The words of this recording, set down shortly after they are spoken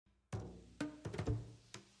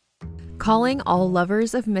Calling all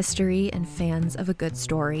lovers of mystery and fans of a good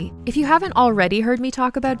story. If you haven't already heard me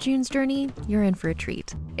talk about June's Journey, you're in for a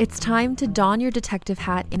treat. It's time to don your detective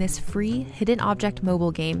hat in this free hidden object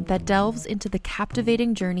mobile game that delves into the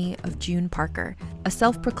captivating journey of June Parker, a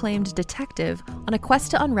self-proclaimed detective on a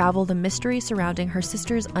quest to unravel the mystery surrounding her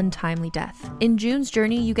sister's untimely death. In June's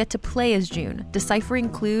Journey, you get to play as June, deciphering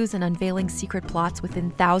clues and unveiling secret plots within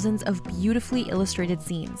thousands of beautifully illustrated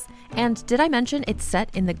scenes. And did I mention it's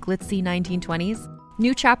set in the glitzy 1920s?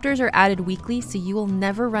 New chapters are added weekly, so you will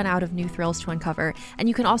never run out of new thrills to uncover, and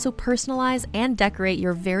you can also personalize and decorate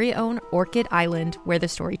your very own Orchid Island where the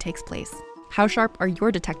story takes place. How sharp are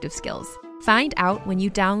your detective skills? Find out when you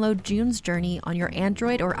download June's Journey on your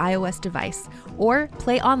Android or iOS device, or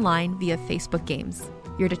play online via Facebook Games.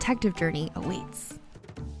 Your detective journey awaits.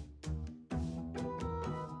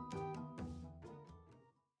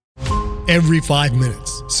 Every 5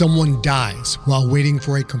 minutes, someone dies while waiting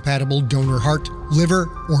for a compatible donor heart, liver,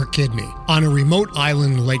 or kidney. On a remote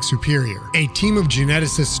island in Lake Superior, a team of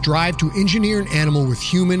geneticists strive to engineer an animal with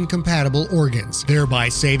human-compatible organs, thereby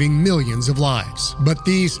saving millions of lives. But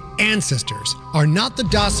these ancestors are not the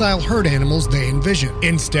docile herd animals they envision.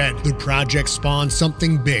 Instead, the project spawns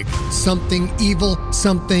something big, something evil,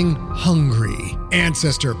 something hungry.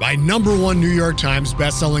 Ancestor by #1 New York Times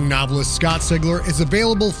bestselling novelist Scott Sigler is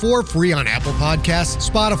available for free on Apple Podcasts,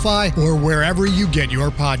 Spotify, or wherever you get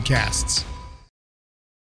your podcasts.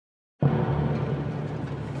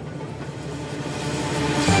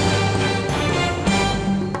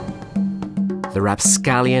 The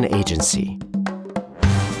Rapscallion Agency.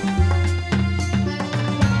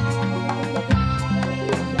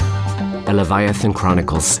 A Leviathan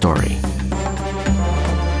Chronicles story.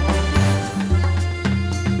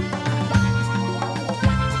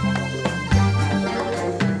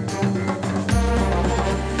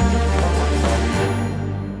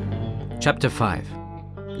 Chapter 5.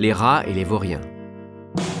 Les rats et les vauriens.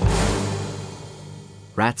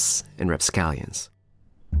 Rats and Rapscallions.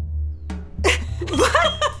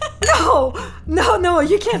 No,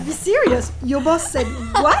 you can't be serious. Your boss said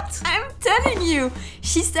what? I'm telling you.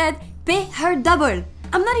 She said, pay her double.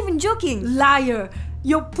 I'm not even joking. Liar.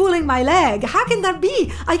 You're pulling my leg. How can that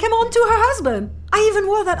be? I came on to her husband. I even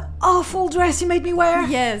wore that awful dress you made me wear.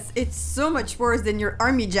 Yes, it's so much worse than your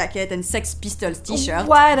army jacket and Sex Pistols t-shirt.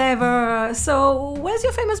 Whatever. So, where's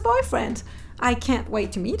your famous boyfriend? I can't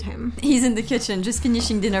wait to meet him. He's in the kitchen, just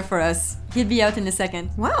finishing dinner for us. He'll be out in a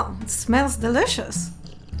second. Wow, it smells delicious.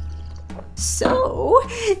 So,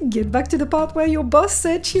 get back to the part where your boss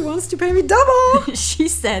said she wants to pay me double. She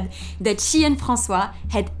said that she and François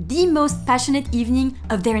had the most passionate evening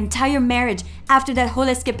of their entire marriage after that whole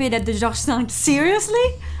escapade at the Georges V.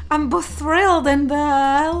 Seriously? I'm both thrilled and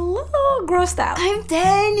a little grossed out. I'm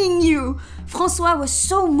telling you! François was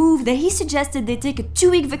so moved that he suggested they take a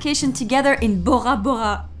 2-week vacation together in Bora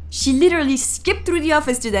Bora. She literally skipped through the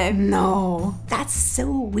office today. No, that's so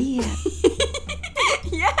weird.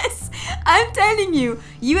 Yes, I'm telling you,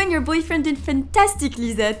 you and your boyfriend did fantastic,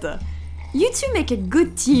 Lisette. You two make a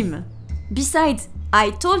good team. Besides, I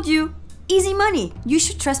told you, easy money. You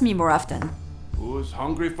should trust me more often. Who's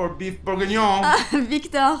hungry for beef bourguignon?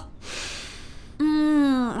 Victor.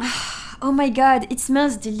 Oh my god, it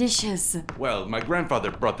smells delicious. Well, my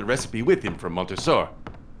grandfather brought the recipe with him from Montessor.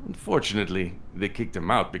 Unfortunately, they kicked him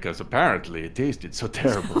out because apparently it tasted so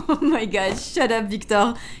terrible. Oh my god, shut up,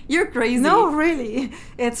 Victor. You're crazy. No, really.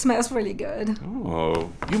 It smells really good.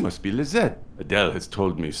 Oh, you must be Lisette. Adele has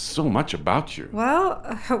told me so much about you. Well,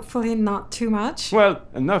 hopefully not too much. Well,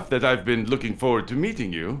 enough that I've been looking forward to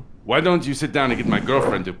meeting you. Why don't you sit down and get my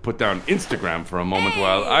girlfriend to put down Instagram for a moment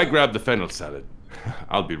while I grab the fennel salad.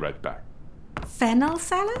 I'll be right back. Fennel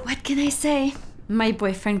salad? What can I say? My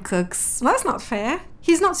boyfriend cooks. Well, that's not fair.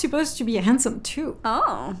 He's not supposed to be handsome too.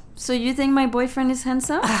 Oh, so you think my boyfriend is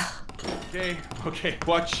handsome? Okay,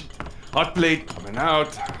 watch. Hot plate coming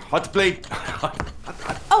out. Hot plate.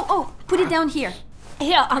 Oh, put it down here.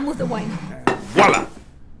 Here, I'm with the wine. Voila!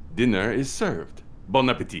 Dinner is served. Bon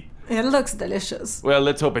appetit. It looks delicious. Well,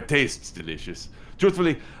 let's hope it tastes delicious.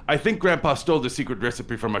 Truthfully, I think Grandpa stole the secret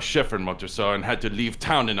recipe from a chef in Montessor and had to leave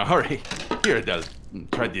town in a hurry. Here, Adele,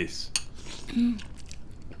 try this.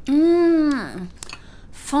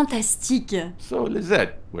 Fantastique. So,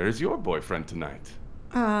 Lisette, where is your boyfriend tonight?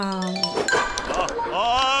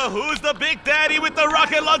 Who's the big daddy with the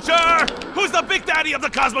rocket launcher? Who's the big daddy of the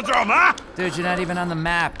Cosmodrome, huh? Dude, you're not even on the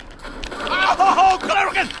map. Oh,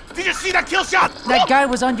 Clarigan! Did you see that kill shot? That guy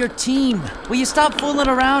was on your team. Will you stop fooling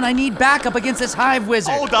around? I need backup against this hive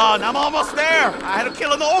wizard. Hold on, I'm almost there. I had to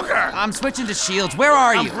kill an ogre. I'm switching to shields. Where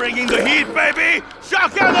are you? I'm bringing the heat, baby!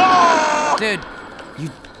 Shakano! Dude, You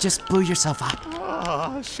just blew yourself up.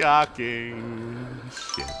 Oh, shocking.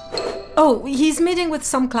 Shit. Oh, he's meeting with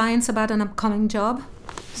some clients about an upcoming job.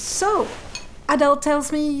 So, Adele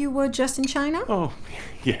tells me you were just in China? Oh,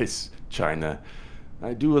 yes, China.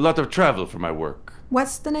 I do a lot of travel for my work.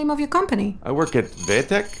 What's the name of your company? I work at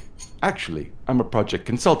VTech. Actually, I'm a project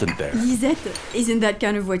consultant there. Lisette, isn't that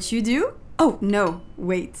kind of what you do? Oh, no,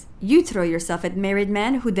 wait. You throw yourself at married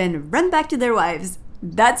men who then run back to their wives.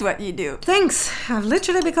 That's what you do. Thanks. I've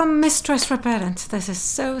literally become mistress repellent. This is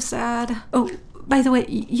so sad. Oh, by the way,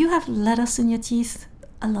 you have lettuce in your teeth.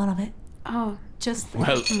 A lot of it. Oh, Just...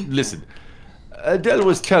 Well, listen. Adele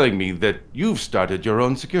was telling me that you've started your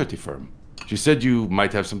own security firm. She said you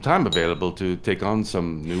might have some time available to take on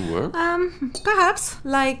some new work. Perhaps.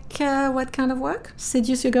 Like, what kind of work?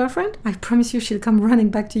 Seduce your girlfriend? I promise you she'll come running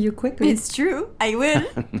back to you quickly. it's true. I will.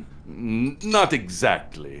 Not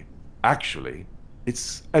exactly. Actually,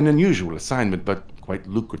 it's an unusual assignment, but quite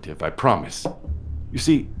lucrative, I promise. You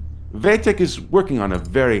see, VTech is working on a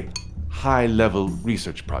very high-level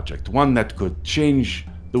research project, one that could change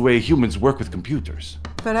the way humans work with computers.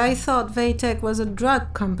 But I thought VTech was a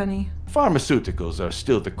drug company. Pharmaceuticals are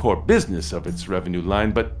still the core business of its revenue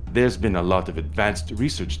line, but there's been a lot of advanced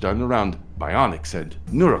research done around bionics and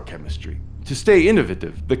neurochemistry. To stay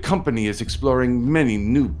innovative, the company is exploring many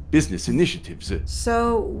new business initiatives.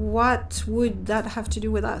 So what would that have to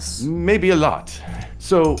do with us? Maybe a lot.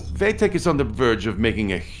 So, VTech is on the verge of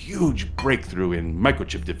making a huge breakthrough in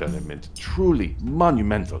microchip development, truly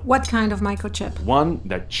monumental. What kind of microchip? One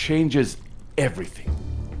that changes everything.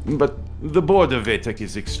 But the board of VTech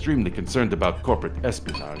is extremely concerned about corporate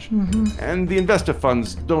espionage, and the investor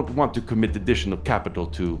funds don't want to commit additional capital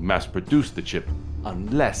to mass produce the chip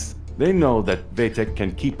unless they know that VTech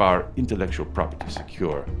can keep our intellectual property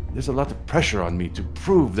secure. There's a lot of pressure on me to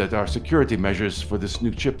prove that our security measures for this new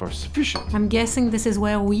chip are sufficient. I'm guessing this is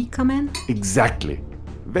where we come in? Exactly.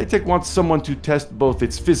 VTech wants someone to test both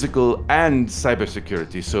its physical and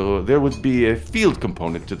cybersecurity, so there would be a field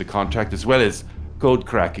component to the contract as well as code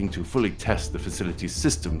cracking to fully test the facility's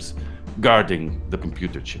systems guarding the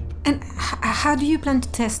computer chip. And how do you plan to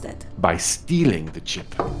test it? By stealing the chip.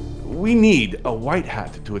 We need a white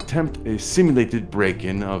hat to attempt a simulated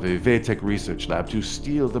break-in of a VTech research lab to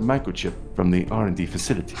steal the microchip from the R&D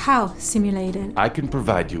facility. How simulated? I can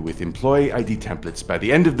provide you with employee ID templates by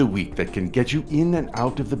the end of the week that can get you in and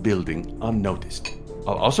out of the building unnoticed.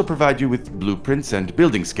 I'll also provide you with blueprints and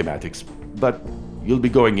building schematics, but you'll be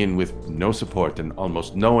going in with no support and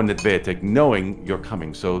almost no one at VTech knowing you're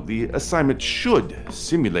coming, so the assignment should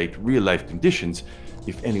simulate real-life conditions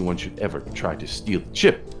if anyone should ever try to steal the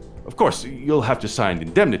chip. Of course, you'll have to sign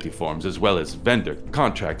indemnity forms as well as vendor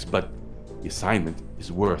contracts, but the assignment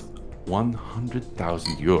is worth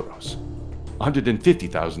 100,000 euros.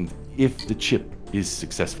 150,000 if the chip is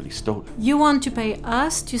successfully stolen. You want to pay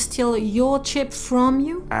us to steal your chip from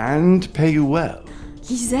you? And pay you well.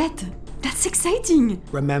 Lisette, that's exciting.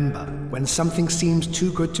 Remember, when something seems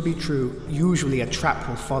too good to be true, usually a trap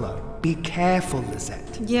will follow. Be careful,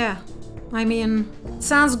 Lisette. Yeah. I mean, it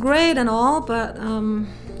sounds great and all, but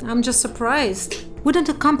I'm just surprised. Wouldn't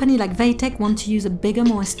a company like VTech want to use a bigger,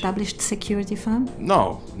 more established security firm?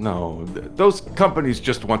 No. Those companies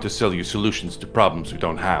just want to sell you solutions to problems we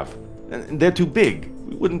don't have. And they're too big.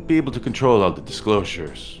 We wouldn't be able to control all the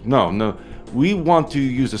disclosures. No. We want to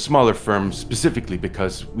use a smaller firm specifically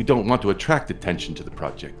because we don't want to attract attention to the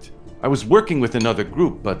project. I was working with another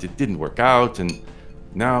group, but it didn't work out, and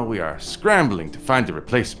now we are scrambling to find a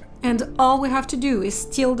replacement. And all we have to do is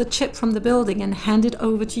steal the chip from the building and hand it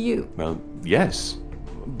over to you. Well, yes.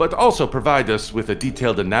 But also provide us with a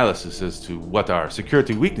detailed analysis as to what our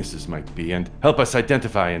security weaknesses might be and help us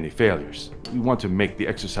identify any failures. We want to make the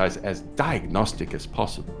exercise as diagnostic as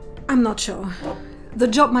possible. I'm not sure. The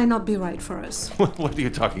job might not be right for us. What are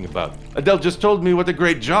you talking about? Adele just told me what a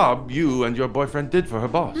great job you and your boyfriend did for her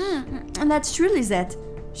boss. And that's true, Lisette.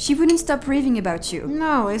 She wouldn't stop raving about you.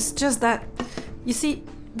 No, it's just that, you see,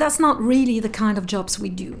 that's not really the kind of jobs we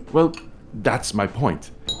do. Well, that's my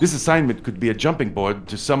point. This assignment could be a jumping board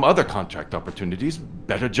to some other contract opportunities,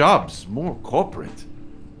 better jobs, more corporate.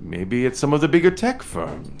 Maybe at some of the bigger tech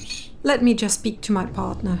firms. Let me just speak to my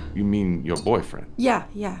partner. You mean your boyfriend? Yeah.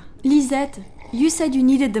 Lisette, you said you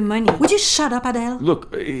needed the money. Would you shut up, Adele? Look,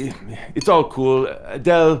 it's all cool.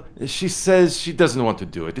 Adele, she says she doesn't want to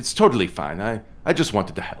do it. It's totally fine. I just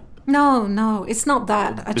wanted to help. No, it's not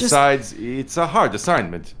that. Besides, it's a hard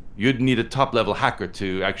assignment. You'd need a top-level hacker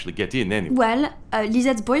to actually get in anyway. Well,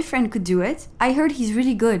 Lisette's boyfriend could do it. I heard he's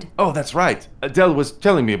really good. Oh, that's right. Adele was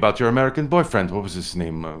telling me about your American boyfriend. What was his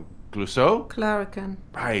name? Clouseau? Clarican.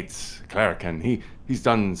 Right, Clarican. He's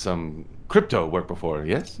done some crypto work before,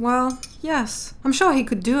 yes? Well, yes. I'm sure he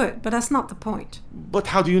could do it, but that's not the point. But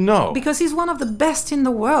how do you know? Because he's one of the best in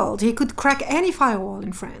the world. He could crack any firewall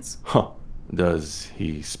in France. Huh. Does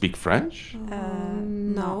he speak French?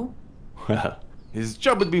 No. Well, his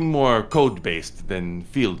job would be more code-based than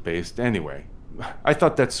field-based anyway. I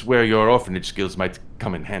thought that's where your orphanage skills might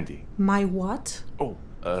come in handy. My what? Oh,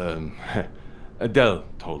 Adele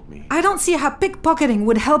told me. I don't see how pickpocketing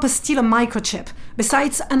would help us steal a microchip.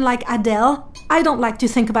 Besides, unlike Adele, I don't like to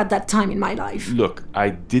think about that time in my life. Look, I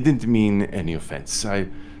didn't mean any offense.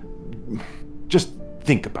 Just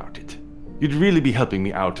think about it. You'd really be helping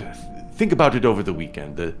me out. Think about it over the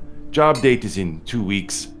weekend. The job date is in 2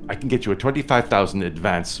 weeks. I can get you a $25,000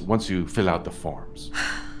 advance once you fill out the forms.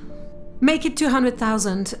 Make it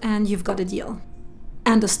 200,000 and you've got a deal.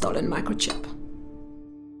 And a stolen microchip.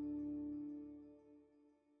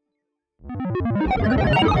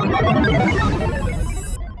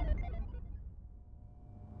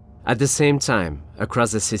 At the same time,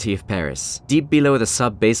 across the city of Paris, deep below the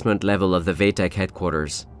sub-basement level of the VTech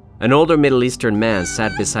headquarters, an older Middle Eastern man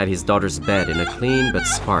sat beside his daughter's bed in a clean but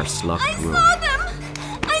sparse locked room.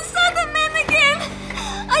 I saw the men again!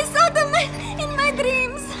 I saw the men in my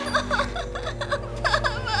dreams! Papa!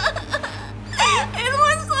 It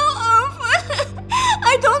was so awful!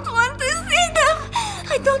 I don't want to see them!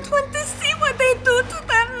 I don't want to see what they do to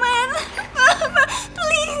that man! Papa,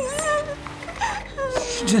 please!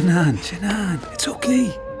 Janan, it's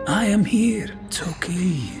okay. I am here. It's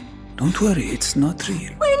okay. Don't worry, it's not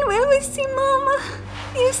real. When will we see Mama?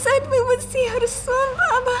 You said we would see her soon,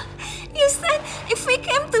 Baba. You said if we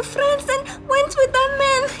came to France and went with that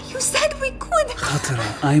man, you said we could.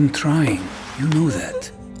 Khatra, I'm trying. You know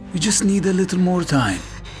that. We just need a little more time.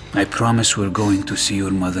 I promise we're going to see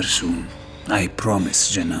your mother soon. I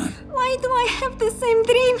promise, Janan. Why do I have the same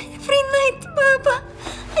dream every night, Baba?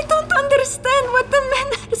 I don't understand what the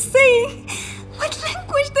men are saying. What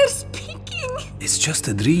language they're speaking. It's just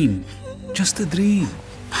a dream. Just a dream.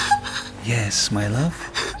 Yes, my love?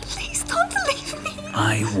 Please don't leave me.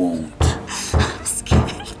 I won't. I'm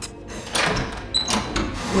scared.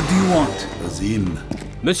 What do you want? Azim.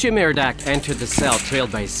 Monsieur Meridac entered the cell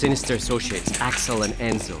trailed by his sinister associates Axel and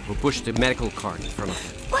Enzo, who pushed the medical cart in front of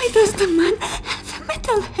him. Why does the man have a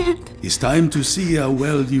metal hand? It's time to see how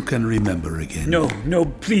well you can remember again. No,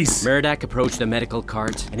 please. Meridac approached the medical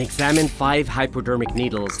cart and examined 5 hypodermic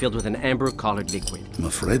needles filled with an amber-colored liquid. I'm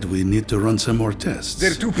afraid we need to run some more tests.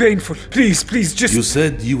 They're too painful. Please, just... You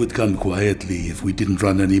said you would come quietly if we didn't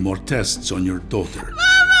run any more tests on your daughter.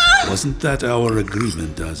 Mama! Wasn't that our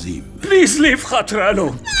agreement, Azim? Please leave Khatra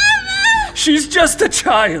alone. Mama! She's just a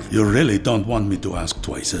child. You really don't want me to ask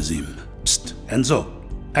twice, Azim. Psst, Enzo.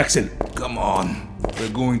 Axel. Come on. We're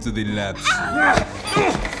going to the labs.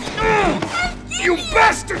 You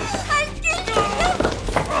bastards! I'll kill you!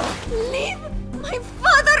 Leave my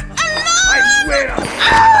father alone! I swear!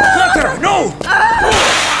 Khatra, no!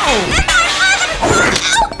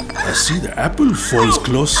 I see the apple falls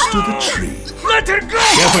close to the tree. Let her go!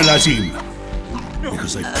 Careful, Azim.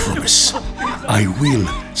 Because I promise, I will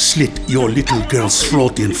slit your little girl's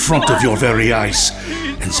throat in front of your very eyes.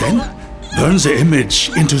 And then burn the image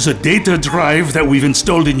into the data drive that we've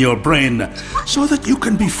installed in your brain so that you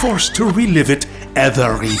can be forced to relive it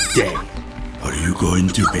every day. Are you going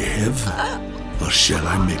to behave? Or shall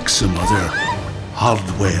I make some other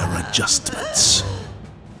hardware adjustments?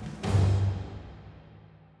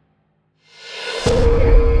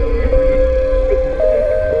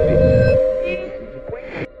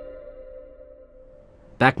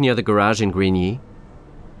 Back near the garage in Grigny,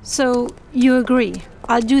 So, you agree.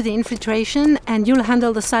 I'll do the infiltration and you'll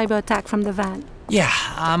handle the cyber attack from the van. Yeah,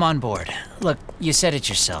 I'm on board. Look, you said it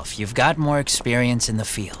yourself. You've got more experience in the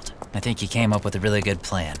field. I think you came up with a really good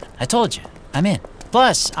plan. I told you, I'm in.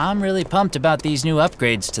 Plus, I'm really pumped about these new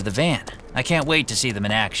upgrades to the van. I can't wait to see them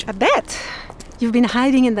in action. I bet. You've been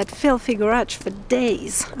hiding in that filthy garage for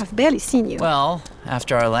days. I've barely seen you. Well,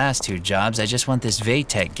 after our last 2 jobs, I just want this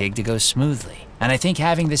VTech gig to go smoothly. And I think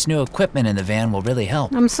having this new equipment in the van will really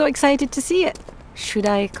help. I'm so excited to see it. Should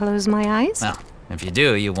I close my eyes? Well, if you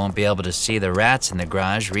do, you won't be able to see the rats in the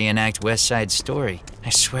garage reenact West Side's story. I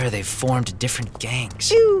swear they've formed different gangs.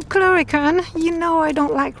 Ew, Chloricon, you know I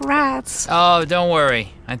don't like rats. Oh, don't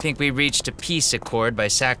worry. I think we reached a peace accord by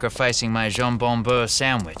sacrificing my jambon beurre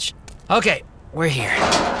sandwich. Okay, we're here.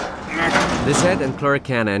 Lizette and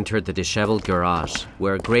Chlorican entered the disheveled garage,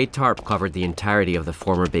 where a gray tarp covered the entirety of the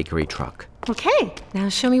former bakery truck. Okay, now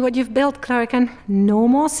show me what you've built, Chloricon. No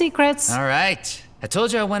more secrets. All right. I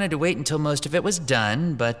told you I wanted to wait until most of it was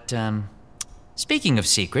done, but, Speaking of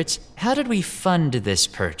secrets, how did we fund this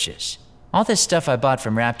purchase? All this stuff I bought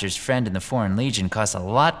from Raptor's friend in the Foreign Legion cost a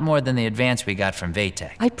lot more than the advance we got from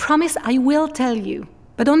Vatek. I promise I will tell you,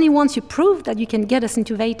 but only once you prove that you can get us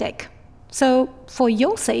into Vatek. So, for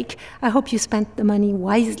your sake, I hope you spent the money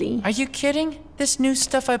wisely. Are you kidding? This new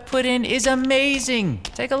stuff I put in is amazing.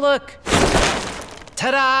 Take a look.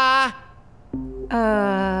 Ta-da!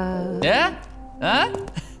 Yeah?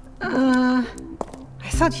 Huh? I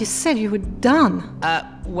thought you said you were done.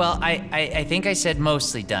 Well, I think I said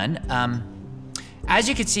mostly done. As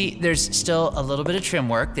you can see, there's still a little bit of trim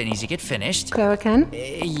work that needs to get finished. Clarican?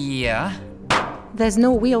 Yeah. There's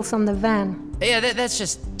no wheels on the van. Yeah, that's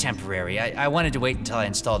just temporary. I wanted to wait until I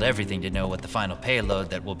installed everything to know what the final payload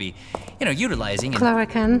that we'll be, utilizing.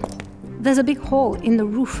 Clarican, there's a big hole in the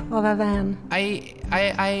roof of a van.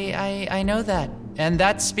 I know that. And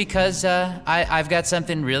that's because I've got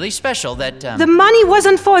something really special that... The money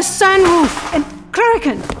wasn't for a sunroof! And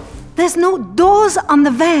Clarican, there's no doors on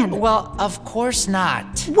the van. Well, of course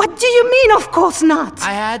not. What do you mean, of course not?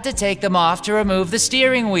 I had to take them off to remove the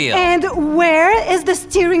steering wheel. And where is the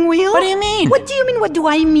steering wheel? What do you mean? What do you mean, what do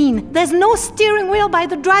I mean? There's no steering wheel by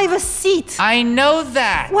the driver's seat. I know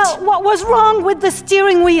that. Well, what was wrong with the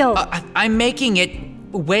steering wheel? I'm making it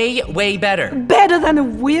way better. Better than a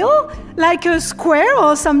wheel? Like a square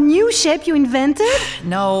or some new shape you invented?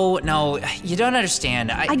 No, you don't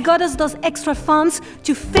understand. I got us those extra funds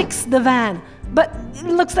to fix the van. But it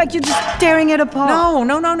looks like you're just tearing it apart.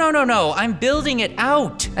 No. I'm building it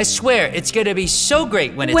out. I swear, it's gonna be so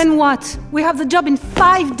great when it's... When what? We have the job in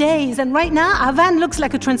 5 days, and right now our van looks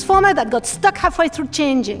like a transformer that got stuck halfway through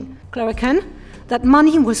changing. Clarican, that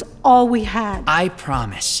money was all we had. I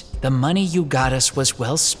promise. The money you got us was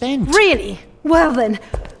well spent. Really? Well then,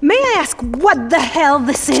 may I ask what the hell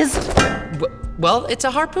this is? Well, it's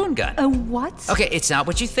a harpoon gun. A what? Okay, it's not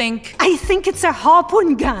what you think. I think it's a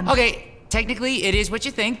harpoon gun. Okay, technically it is what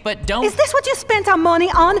you think, but don't... Is this what you spent our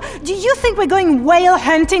money on? Do you think we're going whale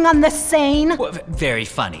hunting on the Seine? Well, very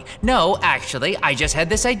funny. No, actually, I just had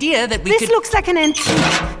this idea that we could... This looks like an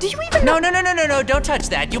antique. Do you even know... No, don't touch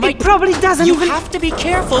that. You might... It probably doesn't You even... have to be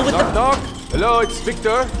careful with Knock. Hello, it's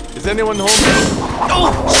Victor. Is anyone home?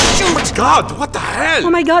 Oh, shoot! God, what the hell? Oh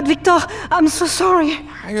my God, Victor, I'm so sorry.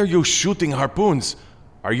 Why are you shooting harpoons?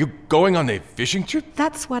 Are you going on a fishing trip?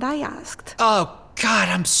 That's what I asked. Oh, God,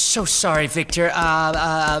 I'm so sorry, Victor.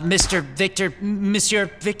 Monsieur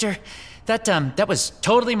Victor. That was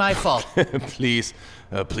totally my fault. Please,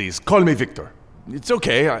 call me Victor. It's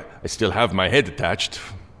okay, I still have my head attached.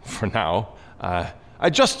 For now. I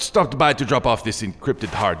just stopped by to drop off this encrypted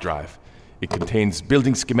hard drive. It contains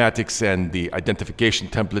building schematics and the identification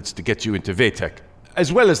templates to get you into Vatek,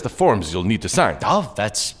 as well as the forms you'll need to sign. Oh,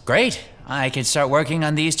 that's great. I can start working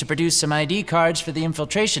on these to produce some ID cards for the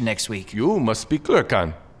infiltration next week. You must be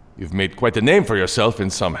Klurkan. You've made quite a name for yourself in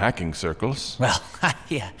some hacking circles. Well,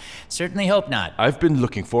 yeah, certainly hope not. I've been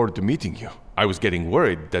looking forward to meeting you. I was getting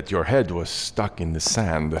worried that your head was stuck in the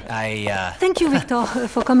sand. Thank you, Victor,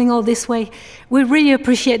 for coming all this way. We really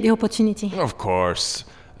appreciate the opportunity. Of course.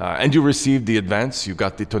 And you received the advance? You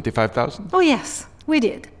got the 25,000? Oh, yes, we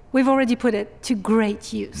did. We've already put it to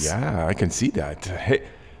great use. Yeah, I can see that. Hey,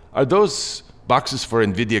 are those boxes for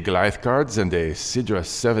NVIDIA Goliath cards and a Sidra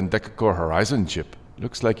 7 Decacore Horizon chip?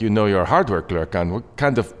 Looks like you know your hardware, Klurkan. What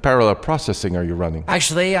kind of parallel processing are you running?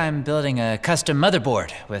 Actually, I'm building a custom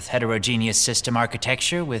motherboard with heterogeneous system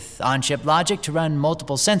architecture with on-chip logic to run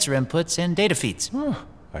multiple sensor inputs and data feeds. Oh,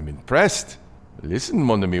 I'm impressed. Listen,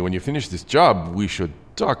 mon ami, when you finish this job, we should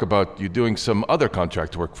talk about you doing some other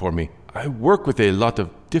contract work for me. I work with a lot of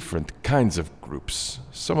different kinds of groups.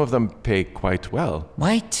 Some of them pay quite well.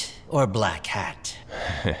 White or black hat?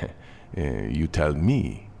 You tell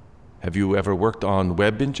me. Have you ever worked on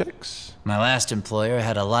web injects? My last employer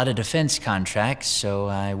had a lot of defense contracts, so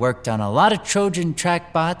I worked on a lot of Trojan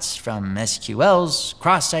trackbots, from SQLs,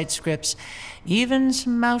 cross-site scripts, even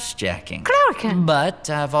some mouse jacking. Klurkan! But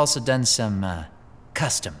I've also done some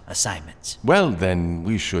custom assignments. Well, then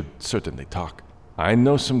we should certainly talk. I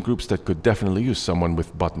know some groups that could definitely use someone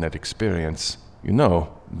with botnet experience. You know,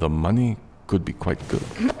 the money could be quite good.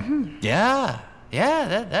 Yeah,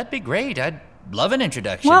 that'd be great. I'd love an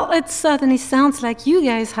introduction. Well, it certainly sounds like you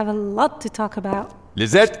guys have a lot to talk about.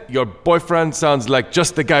 Lisette, your boyfriend sounds like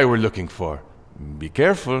just the guy we're looking for. Be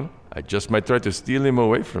careful. I just might try to steal him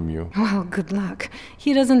away from you. Well, good luck.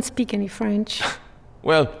 He doesn't speak any French.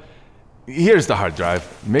 Well, here's the hard drive.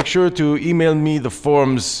 Make sure to email me the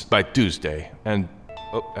forms by Tuesday. And...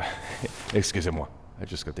 oh, excusez-moi. I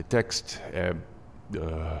just got the text.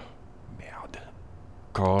 Merde.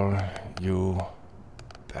 Call you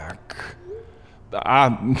back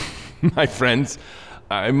My friends,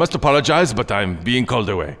 I must apologize, but I'm being called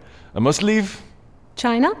away. I must leave.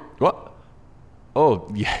 China? What?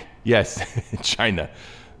 Oh, yes, China.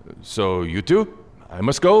 So, you two, I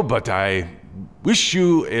must go, but I wish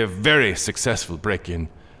you a very successful break-in.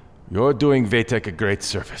 You're doing Vatek a great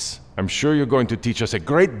service. I'm sure you're going to teach us a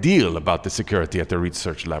great deal about the security at the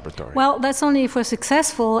research laboratory. Well, that's only if we're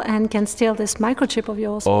successful and can steal this microchip of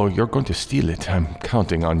yours. Oh, you're going to steal it. I'm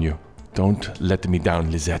counting on you. Don't let me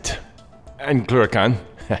down, Lisette. And Cluracan.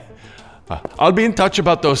 I'll be in touch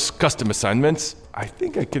about those custom assignments. I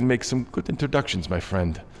think I can make some good introductions, my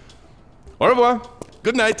friend. Au revoir.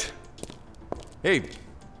 Good night. Hey,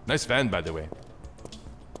 nice van, by the way.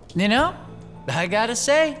 You know, I gotta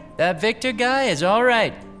say, that Victor guy is all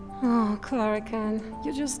right. Oh, Cluracan,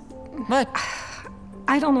 you just... What?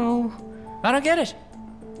 I don't know. I don't get it.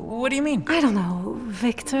 What do you mean? I don't know,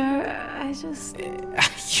 Victor, I just...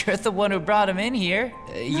 You're the one who brought him in here.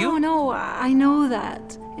 No, I know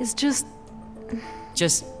that. It's just...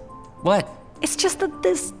 Just... what? It's just that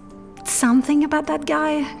there's something about that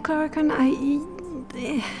guy, Cluracan.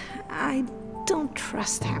 I don't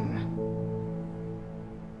trust him.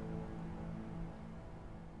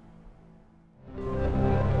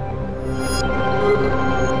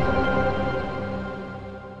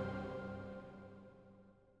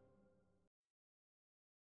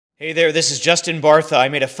 Hey there, this is Justin Bartha. I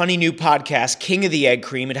made a funny new podcast, King of the Egg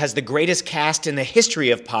Cream. It has the greatest cast in the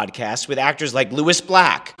history of podcasts with actors like Louis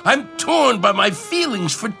Black. I'm torn by my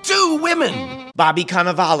feelings for two women. Bobby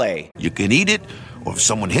Cannavale. You can eat it, or if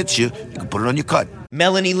someone hits you, you can put it on your cut.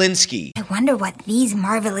 Melanie Linsky. I wonder what these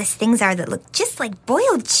marvelous things are that look just like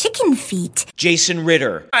boiled chicken feet. Jason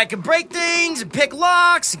Ritter. I can break things and pick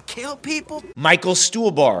locks and kill people. Michael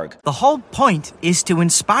Stuhlbarg. The whole point is to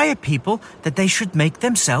inspire people that they should make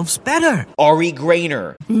themselves better. Ari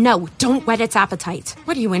Grainer. No, don't whet its appetite.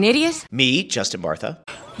 What are you, an idiot? Me, Justin Bartha.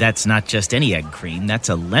 That's not just any egg cream, that's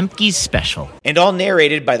a Lemke's special. And all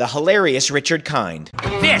narrated by the hilarious Richard Kind.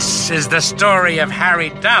 This is the story of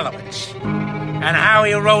Harry Dalowitz and how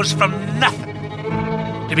he rose from nothing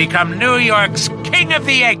to become New York's King of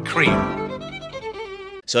the Egg Cream.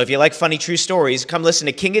 So if you like funny true stories, come listen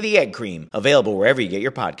to King of the Egg Cream, available wherever you get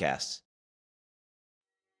your podcasts.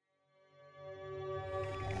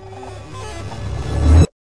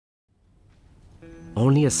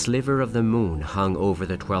 Only a sliver of the moon hung over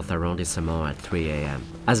the 12th arrondissement at 3 a.m.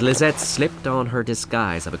 as Lisette slipped on her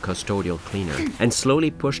disguise of a custodial cleaner and slowly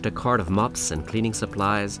pushed a cart of mops and cleaning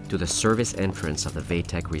supplies to the service entrance of the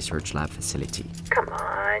Vatek Research Lab facility. Come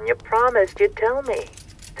on, you promised you'd tell me.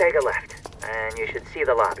 Take a left, and you should see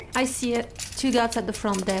the lobby. I see it. 2 guards at the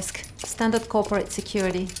front desk. Standard corporate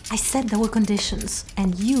security. I said there were conditions,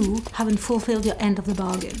 and you haven't fulfilled your end of the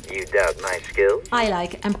bargain. You doubt my skills? I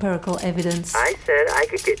like empirical evidence. I said I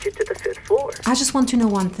could get you to the 5th floor. I just want to know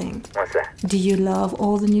one thing. What's that? Do you love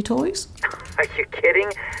all the new toys? Are you kidding?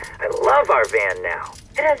 I love our van now.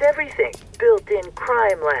 It has everything. Built-in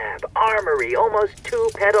crime lab, armory, almost 2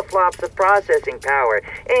 petaflops of processing power,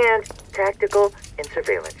 and tactical and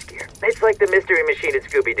surveillance gear. It's like the mystery machine at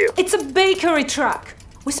Scooby-Doo. It's a bakery truck!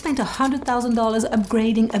 We spent $100,000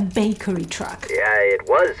 upgrading a bakery truck. Yeah, it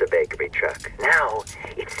was a bakery truck. Now,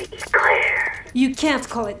 it's the Eclair. You can't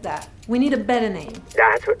call it that. We need a better name.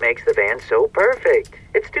 That's what makes the van so perfect.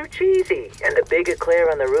 It's too cheesy, and the big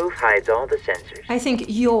Eclair on the roof hides all the sensors. I think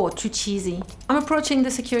you're too cheesy. I'm approaching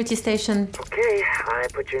the security station. Okay, I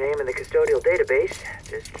put your name in the custodial database.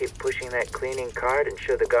 Just keep pushing that cleaning card and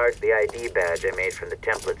show the guards the ID badge I made from the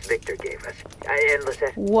templates Victor gave us. And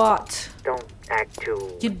Lisette... What? Don't act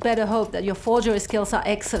too... You'd better hope that your forgery skills are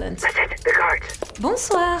excellent. Lisette, the guards!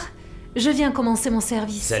 Bonsoir. Je viens commencer mon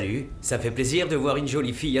service. Salut, ça fait plaisir de voir une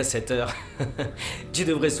jolie fille à cette heure. Tu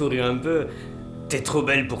devrais sourire un peu. T'es trop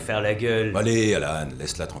belle pour faire la gueule. Allez, Alan,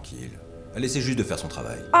 laisse-la tranquille. Elle essaie juste de faire son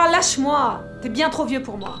travail. Ah, lâche-moi. T'es bien trop vieux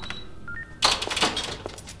pour moi.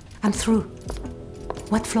 I'm through.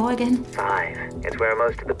 What floor again? 5. It's where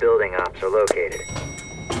most of the building ops are located.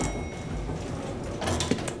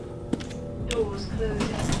 Doors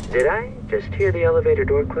closing. Did I just hear the elevator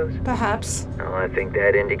door close? Perhaps. Oh, I think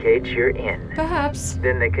that indicates you're in. Perhaps.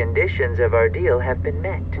 Then the conditions of our deal have been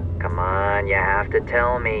met. Come on, you have to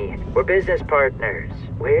tell me. We're business partners.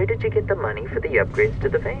 Where did you get the money for the upgrades to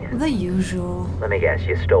the van? The usual. Let me guess,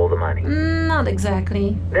 you stole the money. Not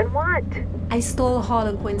exactly. Then what? I stole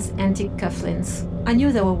Harlequin's antique cufflinks. I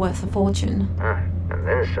knew they were worth a fortune. And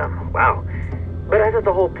then some. Wow. But I thought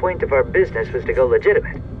the whole point of our business was to go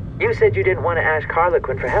legitimate. You said you didn't want to ask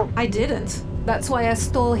Harlequin for help. I didn't. That's why I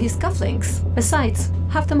stole his cufflinks. Besides,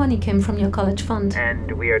 half the money came from your college fund.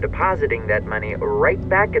 And we are depositing that money right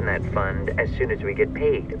back in that fund as soon as we get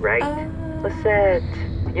paid, right? Lisette,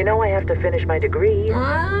 you know I have to finish my degree.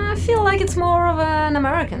 I feel like it's more of an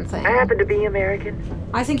American thing. I happen to be American.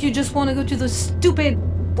 I think you just want to go to those stupid,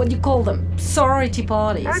 what do you call them, sorority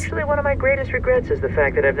parties. Actually, one of my greatest regrets is the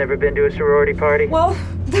fact that I've never been to a sorority party. Well,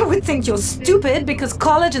 they would think you're stupid because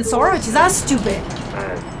college and sororities are stupid.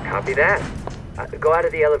 Copy that. Go out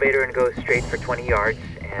of the elevator and go straight for 20 yards,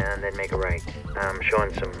 and then make a right. I'm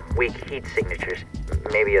showing some weak heat signatures.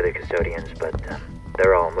 Maybe other custodians, but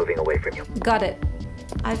they're all moving away from you. Got it.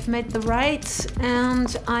 I've made the right,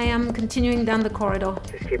 and I am continuing down the corridor.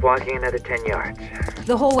 Just keep walking another 10 yards.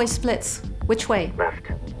 The hallway splits. Which way? Left.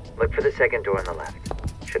 Look for the second door on the left.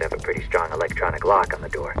 Should have a pretty strong electronic lock on the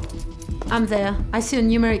door. I'm there. I see a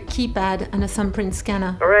numeric keypad and a thumbprint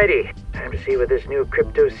scanner. Alrighty. Time to see what this new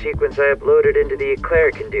crypto sequence I uploaded into the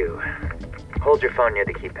Eclair can do. Hold your phone near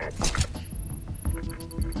the keypad.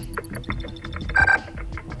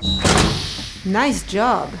 Nice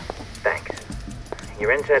job. Thanks.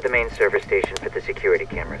 You're inside the main server station for the security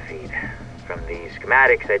camera feed. From the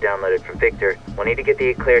schematics I downloaded from Victor, we'll need to get the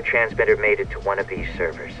Eclair transmitter mated to one of these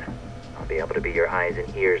servers. I'll be able to be your eyes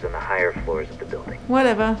and ears on the higher floors of the building.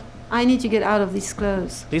 Whatever. I need to get out of these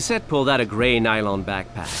clothes. Lisette pulled out a gray nylon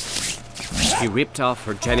backpack. She ripped off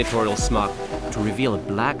her janitorial smock to reveal a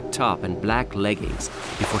black top and black leggings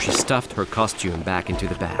before she stuffed her costume back into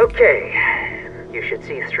the bag. Okay. You should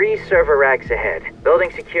see 3 server racks ahead.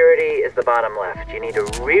 Building security is the bottom left. You need to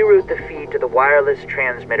reroute the feed to the wireless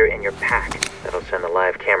transmitter in your pack. That'll send the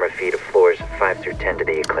live camera feed of floors 5 through 10 to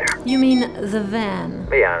the Eclair. You mean the van?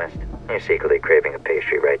 Be honest. You're secretly craving a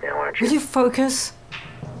pastry right now, aren't you? Will you focus?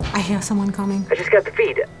 I hear someone coming. I just got the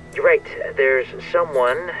feed. You're right. There's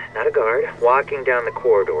someone, not a guard, walking down the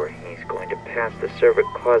corridor. He's going to pass the server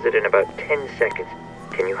closet in about 10 seconds.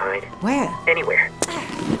 Can you hide? Where? Anywhere.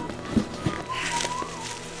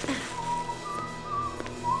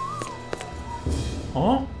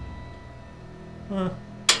 Huh?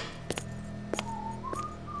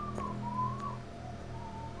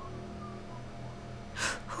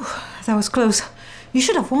 That was close. You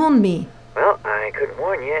should have warned me. Well, I couldn't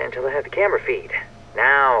warn you until I had the camera feed.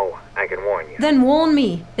 Now I can warn you. Then warn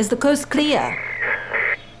me. Is the coast clear?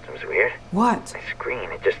 That was weird. What? My screen,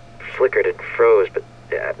 it just flickered and froze, but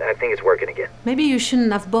I think it's working again. Maybe you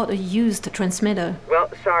shouldn't have bought a used transmitter. Well,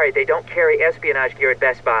 sorry, they don't carry espionage gear at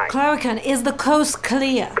Best Buy. Clarican, is the coast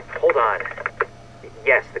clear? Hold on.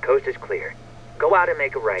 Yes, the coast is clear. Go out and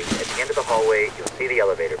make a right. At the end of the hallway, you'll see the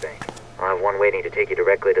elevator bank. I'll have one waiting to take you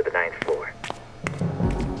directly to the 9th floor.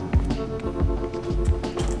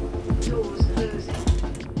 Doors closing.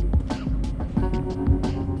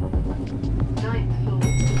 9th floor.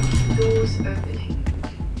 Doors opening.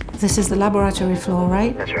 This is the laboratory floor,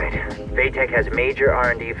 right? That's right. Vatech has major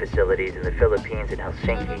R&D facilities in the Philippines and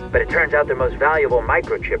Helsinki, but it turns out their most valuable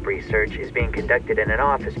microchip research is being conducted in an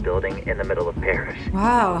office building in the middle of Paris.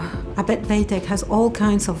 Wow. I bet Vatech has all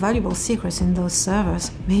kinds of valuable secrets in those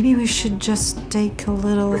servers. Maybe we should just take a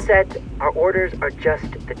little... Lisette, our orders are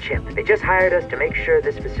just the chip. They just hired us to make sure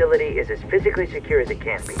this facility is as physically secure as it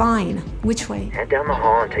can be. Fine. Which way? Head down the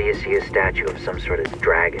hall until you see a statue of some sort of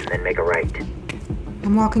dragon, then make a right.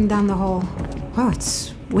 I'm walking down the hall. Oh,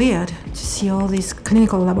 it's weird to see all these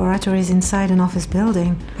clinical laboratories inside an office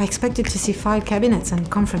building. I expected to see file cabinets and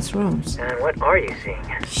conference rooms. And what are you seeing?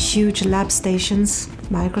 Huge lab stations,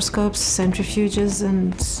 microscopes, centrifuges,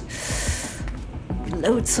 and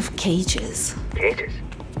loads of cages. Cages?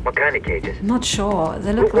 What kind of cages? Not sure.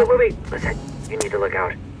 They look Wait. Listen, you need to look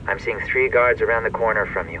out. I'm seeing 3 guards around the corner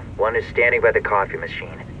from you. One is standing by the coffee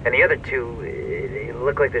machine, and the other 2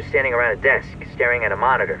 look like they're standing around a desk, staring at a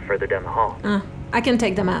monitor further down the hall. I can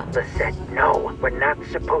take them out. Lisette, no. We're not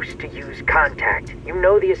supposed to use contact. You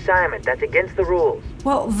know the assignment. That's against the rules.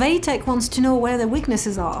 Well, Vatech wants to know where the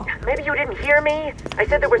weaknesses are. Maybe you didn't hear me? I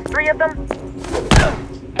said there were 3 of them?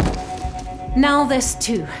 Now there's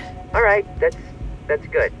 2. All right, that's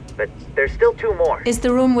good. But there's still 2 more. Is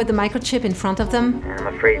the room with the microchip in front of them? I'm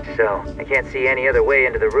afraid so. I can't see any other way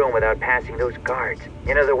into the room without passing those guards.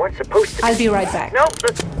 You know, they weren't supposed to. I'll be right back. No,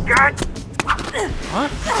 the guard. Huh?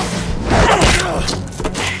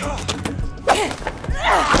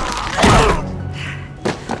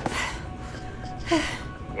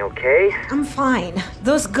 You okay? I'm fine.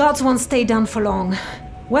 Those guards won't stay down for long.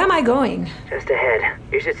 Where am I going? Just ahead.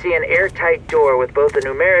 You should see an airtight door with both a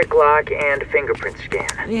numeric lock and fingerprint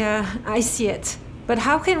scan. Yeah, I see it. But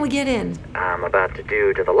how can we get in? I'm about to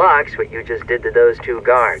do to the locks what you just did to those 2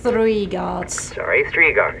 guards. 3 guards. Sorry,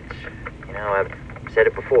 3 guards. You know, I've Said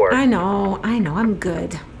it before. I know, I'm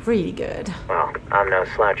good. Really good. Well, I'm no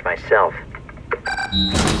slouch myself.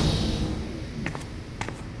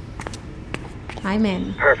 I'm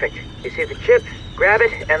in. Perfect. You see the chip? Grab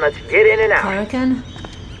it and let's get in and out. Corrigan,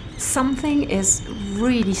 something is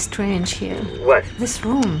really strange here. What? This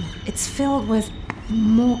room, it's filled with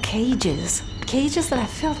more cages. Cages that are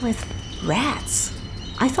filled with rats.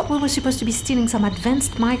 I thought we were supposed to be stealing some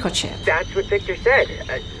advanced microchip. That's what Victor said.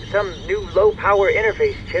 Some new low-power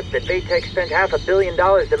interface chip that Baytech spent $500 million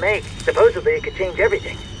to make. Supposedly it could change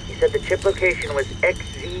everything. He said the chip location was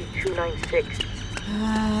XZ296.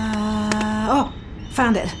 Oh,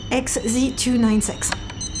 found it. XZ296.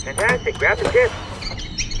 Fantastic. Grab the chip.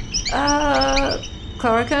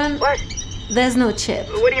 Corrigan? What? There's no chip.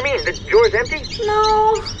 What do you mean? The drawer's empty?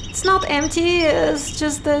 No, it's not empty. It's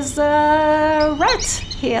just there's a rat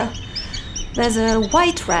here. There's a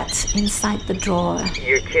white rat inside the drawer.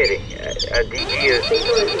 You're kidding.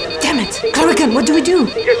 Damn it! Corrigan, what do we do?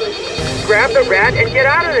 Just grab the rat and get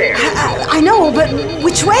out of there. I know, but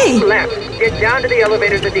which way? Left. Get down to the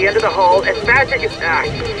elevators at the end of the hall as fast as you...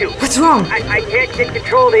 shoot. What's wrong? I can't get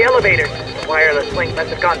control of the elevators. The wireless link must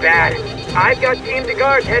have gone bad. I've got teams of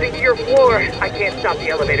guards heading to your floor. I can't stop the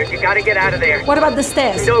elevators. You gotta get out of there. What about the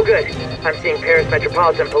stairs? No good. I'm seeing Paris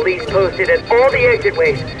Metropolitan Police posted at all the exit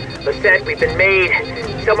ways. Lisette, we've been made.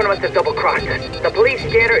 Someone must have double-crossed us. The police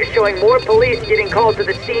scanner is showing more police getting called to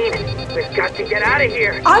the scene. We've got to get out of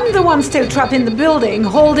here. I'm the one still trapped in the building,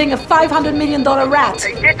 holding a $500 million rat.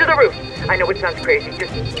 Get to the roof. I know it sounds crazy.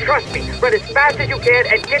 Just trust me. Run as fast as you can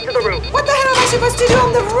and get to the roof. What the hell am I supposed to do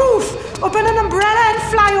on the roof? Open an umbrella and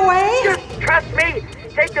fly away? Just trust me.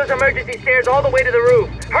 Take those emergency stairs all the way to the roof.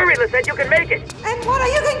 Hurry, Lisette. You can make it. And what are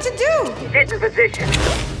you going to do? Get in position.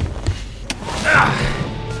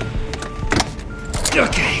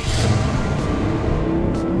 Okay.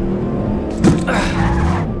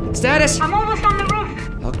 Status? I'm almost on the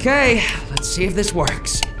roof. Okay, let's see if this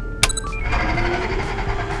works.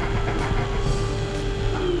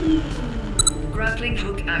 Grappling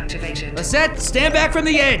hook activated. Lisette, stand back from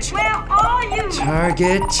the edge. Where are you?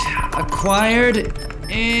 Target acquired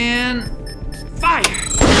and fire.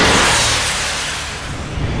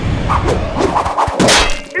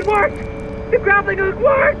 It worked! The grappling hook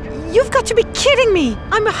worked! You've got to be kidding me!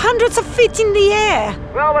 I'm hundreds of feet in the air!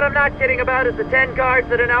 Well, what I'm not kidding about is the 10 guards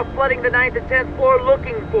that are now flooding the 9th and 10th floor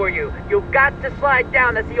looking for you. You've got to slide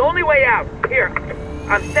down. That's the only way out. Here,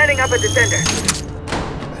 I'm setting up a descender.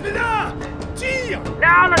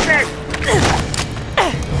 Now, Lisette!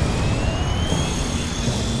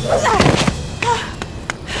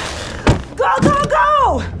 Go, go,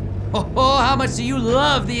 go! Oh, how much do you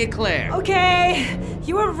love the eclair? Okay,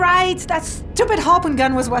 you were right. That stupid harpoon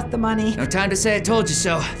gun was worth the money. No time to say I told you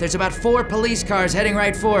so. There's about 4 police cars heading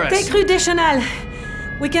right for us. Take Rue Deschanel.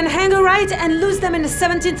 We can hang a right and lose them in the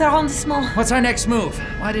 17th arrondissement. What's our next move?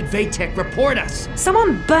 Why did Baytech report us?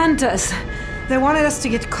 Someone burnt us. They wanted us to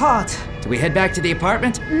get caught. Do we head back to the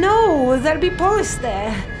apartment? No, there'll be police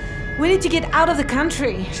there. We need to get out of the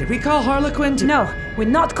country. Should we call Harlequin to... No, we're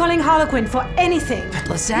not calling Harlequin for anything. But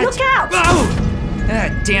Lisette... Look out! Oh! Ah,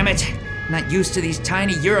 damn it. I'm not used to these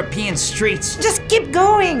tiny European streets. Just keep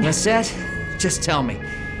going. Lisette, just tell me,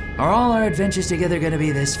 are all our adventures together gonna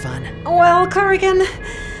be this fun? Well, Corrigan,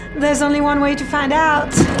 there's only one way to find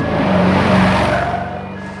out.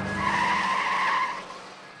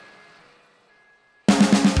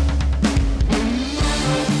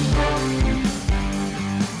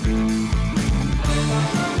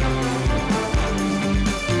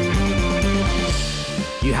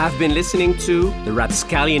 You have been listening to The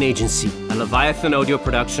Rapscallion Agency, a Leviathan audio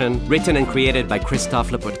production written and created by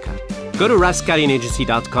Christophe Laputka. Go to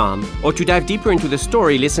rapscallionagency.com, or to dive deeper into the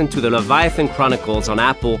story, listen to the Leviathan Chronicles on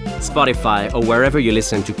Apple, Spotify, or wherever you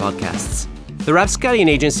listen to podcasts. The Rapscallion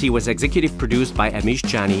Agency was executive produced by Amish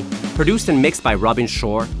Jani, produced and mixed by Robin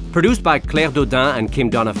Shore, produced by Claire Dodin and Kim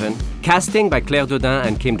Donovan, casting by Claire Dodin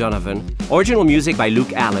and Kim Donovan, original music by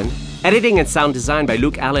Luke Allen, editing and sound design by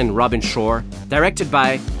Luke Allen and Robin Shore, directed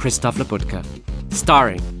by Christophe Laputka.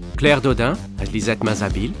 Starring Claire Dodin as Lisette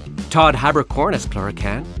Mazabil, Todd Habercorn as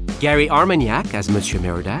Chlorocan, Gary Armagnac as Monsieur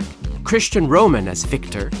Merodach, Christian Roman as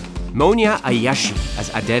Victor, Monia Ayashi as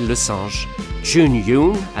Adèle Lesange, Jun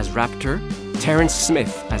Yoon as Raptor, Terrence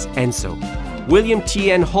Smith as Enzo, William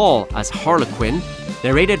T.N. Hall as Harlequin,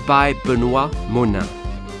 narrated by Benoit Monin.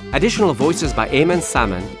 Additional voices by Eamon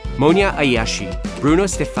Salmon, Monia Ayashi, Bruno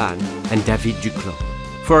Stefan, and David Duclos.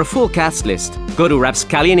 For a full cast list, go to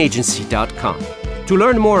rapscallionagency.com. To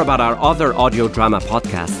learn more about our other audio drama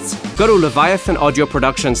podcasts, Go to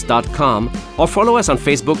leviathanaudioproductions.com or follow us on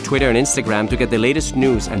Facebook, Twitter, and Instagram to get the latest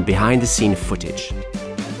news and behind-the-scene footage.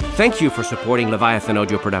 Thank you for supporting Leviathan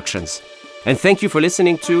Audio Productions. And thank you for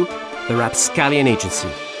listening to the Rapscallion Agency.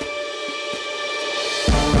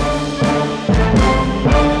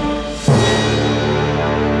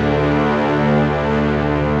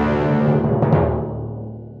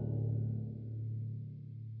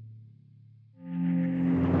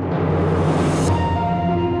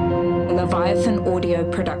 Leviathan Audio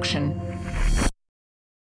Production.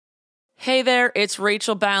 Hey there, it's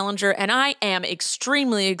Rachel Ballinger, and I am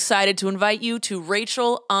extremely excited to invite you to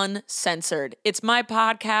Rachel Uncensored. It's my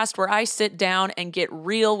podcast where I sit down and get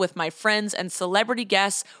real with my friends and celebrity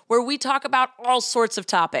guests, where we talk about all sorts of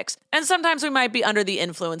topics. And sometimes we might be under the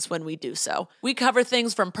influence when we do so. We cover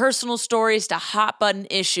things from personal stories to hot button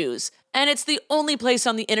issues. And it's the only place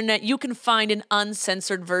on the internet you can find an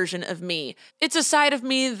uncensored version of me. It's a side of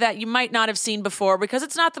me that you might not have seen before because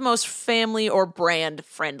it's not the most family or brand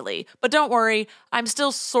friendly. But don't worry, I'm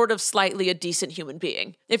still sort of slightly a decent human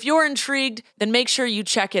being. If you're intrigued, then make sure you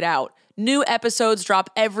check it out. New episodes drop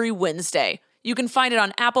every Wednesday. You can find it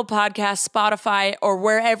on Apple Podcasts, Spotify, or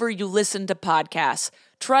wherever you listen to podcasts.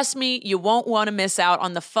 Trust me, you won't want to miss out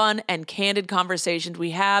on the fun and candid conversations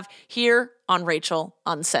we have here on Rachel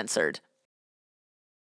Uncensored.